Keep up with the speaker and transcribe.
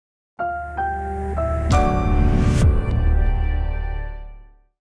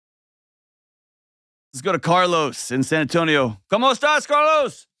Let's go to Carlos in San Antonio. ¿Cómo estás,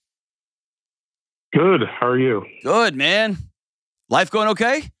 Carlos? Good. How are you? Good, man. Life going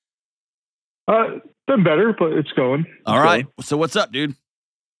okay? Been better, but it's going. All right. So what's up, dude?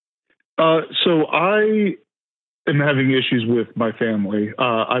 So I am having issues with my family.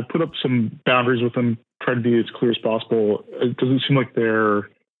 I put up some boundaries with them, try to be as clear as possible. It doesn't seem like they're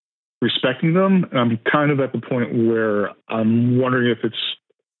respecting them. And I'm kind of at the point where I'm wondering if it's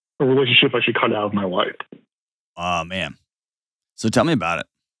a relationship I should cut out of my life. Oh, man. So tell me about it.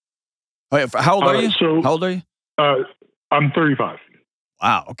 Wait, how old are you? How old are you? I'm 35.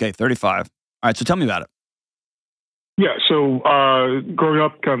 Wow. Okay. 35. All right. So tell me about it. Yeah. So growing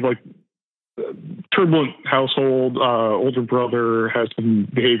up, kind of like turbulent household. Older brother has some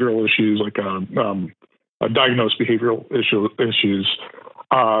behavioral issues, like diagnosed behavioral issues.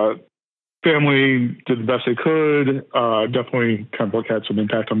 Family did the best they could. Definitely kind of like had some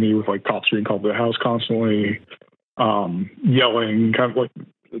impact on me with like cops being called to the house constantly, yelling, kind of like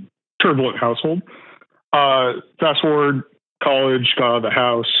turbulent household. Fast forward, college, got out of the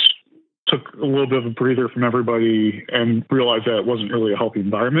house, took a little bit of a breather from everybody and realized that it wasn't really a healthy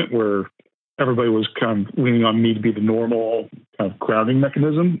environment where everybody was kind of leaning on me to be the normal kind of grounding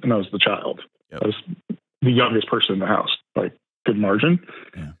mechanism. And I was the child. Yep. I was the youngest person in the house, like good margin.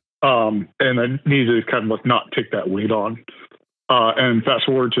 Yeah. And I needed to kind of like not take that weight on. And fast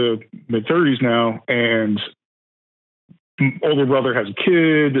forward to mid 30s now, and older brother has a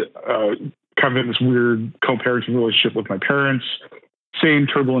kid, kind of in this weird co-parenting relationship with my parents, same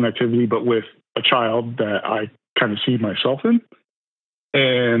turbulent activity, but with a child that I kind of see myself in.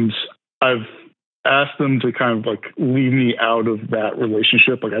 And I've asked them to kind of like leave me out of that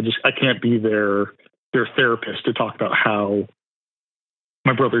relationship. Like I can't be their therapist to talk about how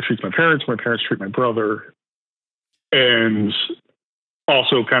my brother treats my parents treat my brother. And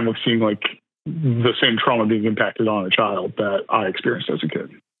also kind of seeing like the same trauma being impacted on a child that I experienced as a kid.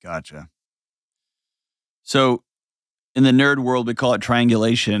 Gotcha. So in the nerd world, we call it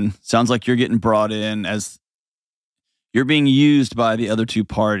triangulation. Sounds like you're getting brought in as you're being used by the other two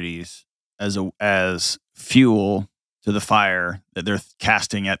parties as fuel to the fire that they're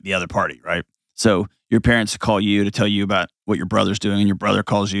casting at the other party, right? So your parents call you to tell you about what your brother's doing, and your brother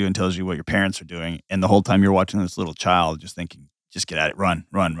calls you and tells you what your parents are doing. And the whole time you're watching this little child just thinking, just get at it, run,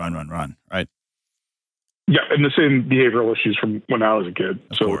 right? Yeah, and the same behavioral issues from when I was a kid.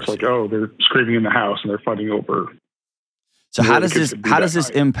 Of so course. It's like, oh, they're screaming in the house and they're fighting over. So how does this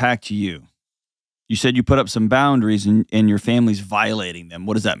impact you? You said you put up some boundaries and your family's violating them.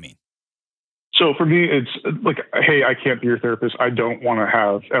 What does that mean? So for me, it's like, hey, I can't be your therapist. I don't want to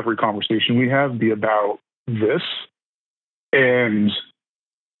have every conversation we have be about this. And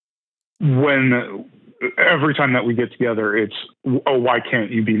every time that we get together, it's, oh, why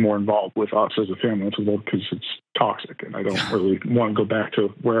can't you be more involved with us as a family? It's because it's toxic, and I don't really want to go back to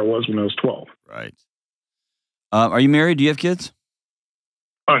where I was when I was 12. Right. Are you married? Do you have kids?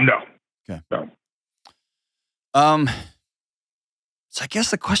 No. Okay. No. So I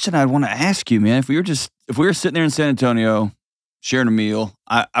guess the question I'd want to ask you, man, if we were sitting there in San Antonio sharing a meal,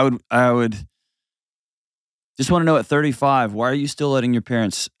 I would just want to know at 35, why are you still letting your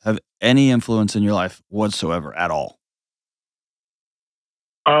parents have any influence in your life whatsoever at all?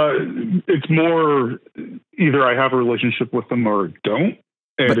 It's more either I have a relationship with them or don't.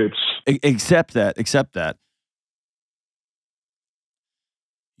 And Accept that.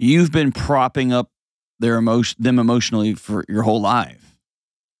 You've been propping up them emotionally for your whole life.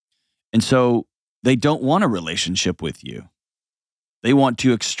 And so they don't want a relationship with you. They want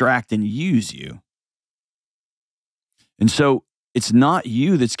to extract and use you. And so it's not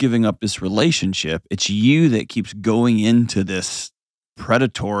you that's giving up this relationship. It's you that keeps going into this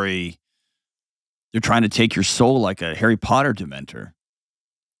predatory, they're trying to take your soul like a Harry Potter dementor.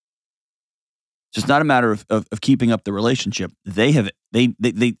 So it's not a matter of keeping up the relationship. They have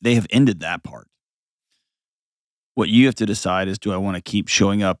ended that part. What you have to decide is, do I want to keep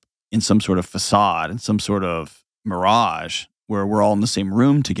showing up in some sort of facade, in some sort of mirage where we're all in the same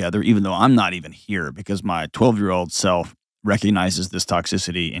room together, even though I'm not even here, because my 12-year-old self recognizes this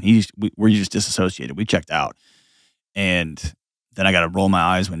toxicity and we're just disassociated. We checked out. And then I got to roll my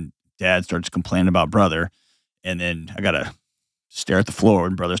eyes when dad starts complaining about brother. And then I got to stare at the floor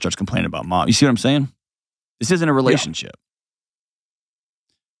when brother starts complaining about mom. You see what I'm saying? This isn't a relationship. Yeah.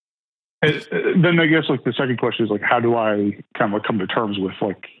 And then I guess like the second question is like, how do I kind of like come to terms with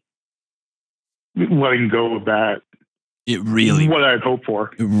like letting go of that? What I'd hoped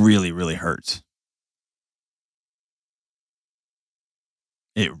for. It really, really hurts.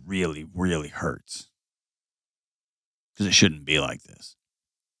 It really, really hurts. Because it shouldn't be like this.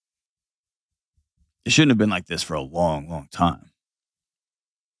 It shouldn't have been like this for a long, long time.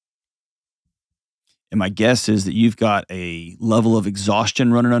 And my guess is that you've got a level of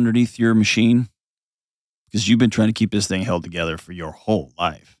exhaustion running underneath your machine because you've been trying to keep this thing held together for your whole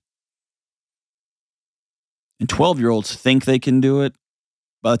life. And 12-year-olds think they can do it.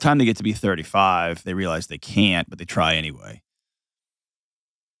 By the time they get to be 35, they realize they can't, but they try anyway.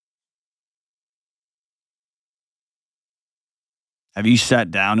 Have you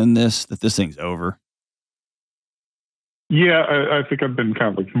sat down in this, that this thing's over? Yeah, I think I've been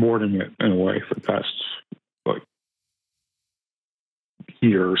kind of like mourning it in a way for the past like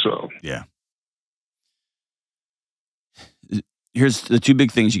year or so. Yeah. Here's the two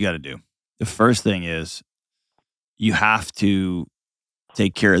big things you got to do. The first thing is you have to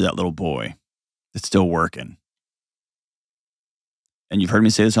take care of that little boy that's still working. And you've heard me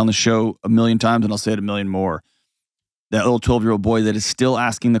say this on the show a million times, and I'll say it a million more. That little 12-year-old boy that is still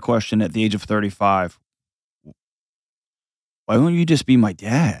asking the question at the age of 35, why won't you just be my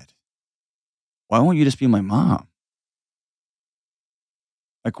dad? Why won't you just be my mom?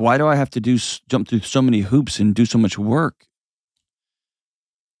 Like, why do I have to jump through so many hoops and do so much work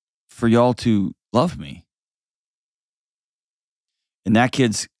for y'all to love me? And the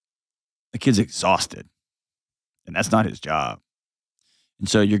kid's exhausted, and that's not his job. And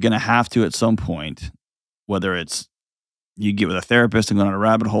so you're going to have to, at some point, whether it's you get with a therapist and go down a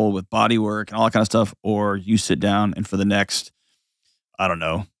rabbit hole with body work and all that kind of stuff, or you sit down and for the next,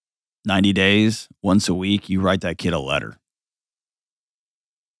 90 days, once a week, you write that kid a letter.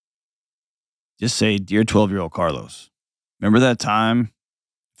 Just say, "Dear 12-year-old Carlos, remember that time,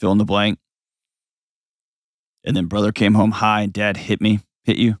 fill in the blank, and then brother came home high and dad hit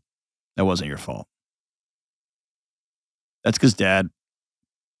you? That wasn't your fault. That's because dad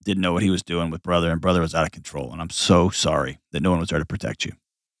didn't know what he was doing with brother, and brother was out of control. And I'm so sorry that no one was there to protect you."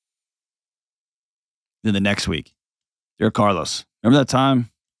 Then the next week, "Dear Carlos, remember that time?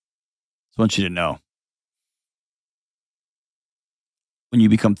 I just want you to know. When you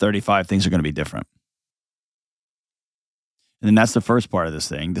become 35, things are going to be different." And then that's the first part of this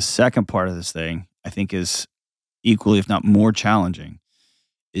thing. The second part of this thing, I think, is equally, if not more challenging,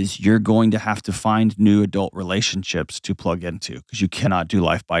 is you're going to have to find new adult relationships to plug into because you cannot do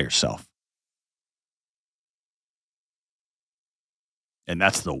life by yourself. And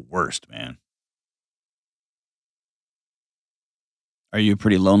that's the worst, man. Are you a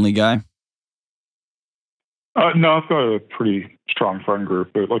pretty lonely guy? No, I've got a pretty strong friend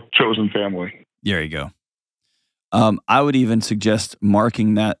group, but like chosen family. There you go. I would even suggest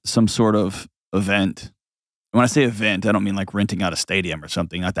marking that some sort of event. When I say event, I don't mean like renting out a stadium or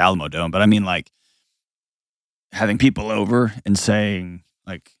something, not the Alamo Dome, but I mean like having people over and saying,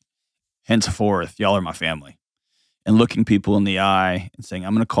 like, henceforth, y'all are my family. And looking people in the eye and saying,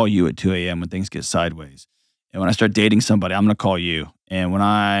 I'm going to call you at 2 a.m. when things get sideways. And when I start dating somebody, I'm going to call you. And when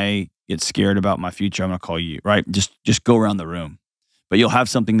I get scared about my future, I'm going to call you, right? Just go around the room. But you'll have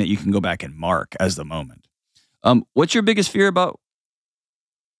something that you can go back and mark as the moment. What's your biggest fear about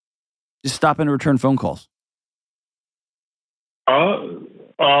just stopping to return phone calls?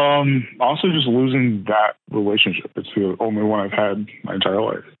 Also just losing that relationship. It's the only one I've had my entire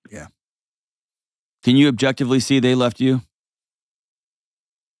life. Yeah. Can you objectively see they left you?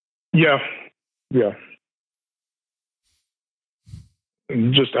 Yeah. Yeah.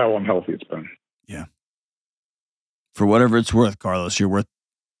 And just how unhealthy it's been. Yeah. For whatever it's worth, Carlos, you're worth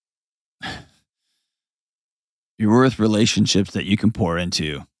relationships that you can pour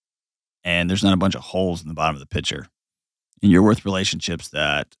into, and there's not a bunch of holes in the bottom of the pitcher. And you're worth relationships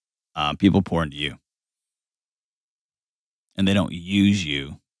that people pour into you, and they don't use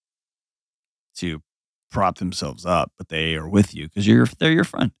you to prop themselves up, but they are with you because they're your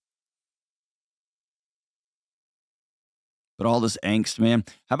friend. But all this angst, man.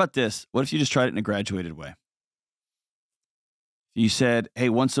 How about this? What if you just tried it in a graduated way? You said, "Hey,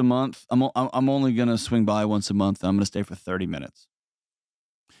 once a month, I'm only gonna swing by once a month. I'm gonna stay for 30 minutes."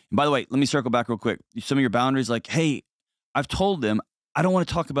 And by the way, let me circle back real quick. Some of your boundaries, like, "Hey, I've told them I don't want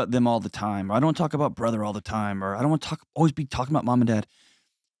to talk about them all the time, or I don't want to talk about brother all the time, or I don't want to always be talking about mom and dad."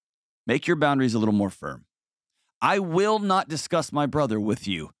 Make your boundaries a little more firm. I will not discuss my brother with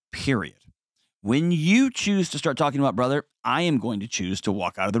you, period. When you choose to start talking about brother, I am going to choose to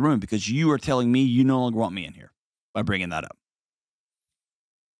walk out of the room because you are telling me you no longer want me in here by bringing that up.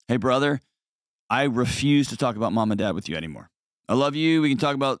 "Hey, brother, I refuse to talk about mom and dad with you anymore. I love you. We can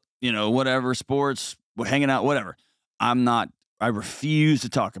talk about, whatever, sports, we're hanging out, whatever. I refuse to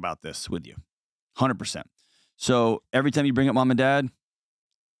talk about this with you. 100%. So every time you bring up mom and dad,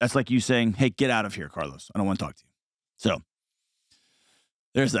 that's like you saying, 'Hey, get out of here, Carlos. I don't want to talk to you.' So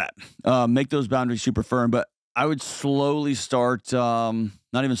There's that. Make those boundaries super firm, but I would slowly start, not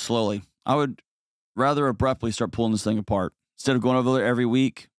even slowly. I would rather abruptly start pulling this thing apart. Instead of going over there every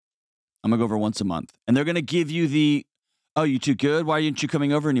week, I'm going to go over once a month. And they're going to give you the, oh, you too good? Why aren't you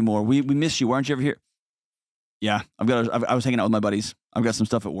coming over anymore? We miss you. Why aren't you ever here? Yeah, I was hanging out with my buddies. I've got some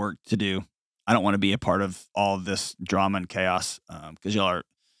stuff at work to do. I don't want to be a part of all of this drama and chaos because y'all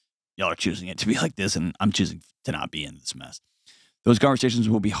are choosing it to be like this, and I'm choosing to not be in this mess. Those conversations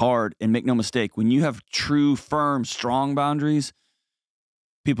will be hard, and make no mistake, when you have true, firm, strong boundaries,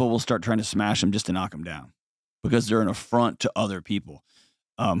 people will start trying to smash them just to knock them down because they're an affront to other people.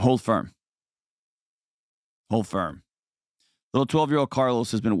 Hold firm. Hold firm. Little 12-year-old Carlos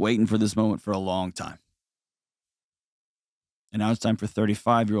has been waiting for this moment for a long time. And now it's time for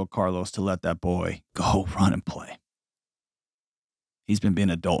 35-year-old Carlos to let that boy go run and play. He's been being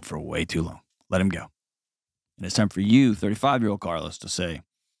an adult for way too long. Let him go. And it's time for you, 35-year-old Carlos, to say,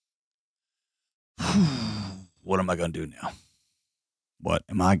 what am I going to do now? What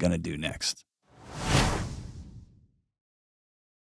am I going to do next?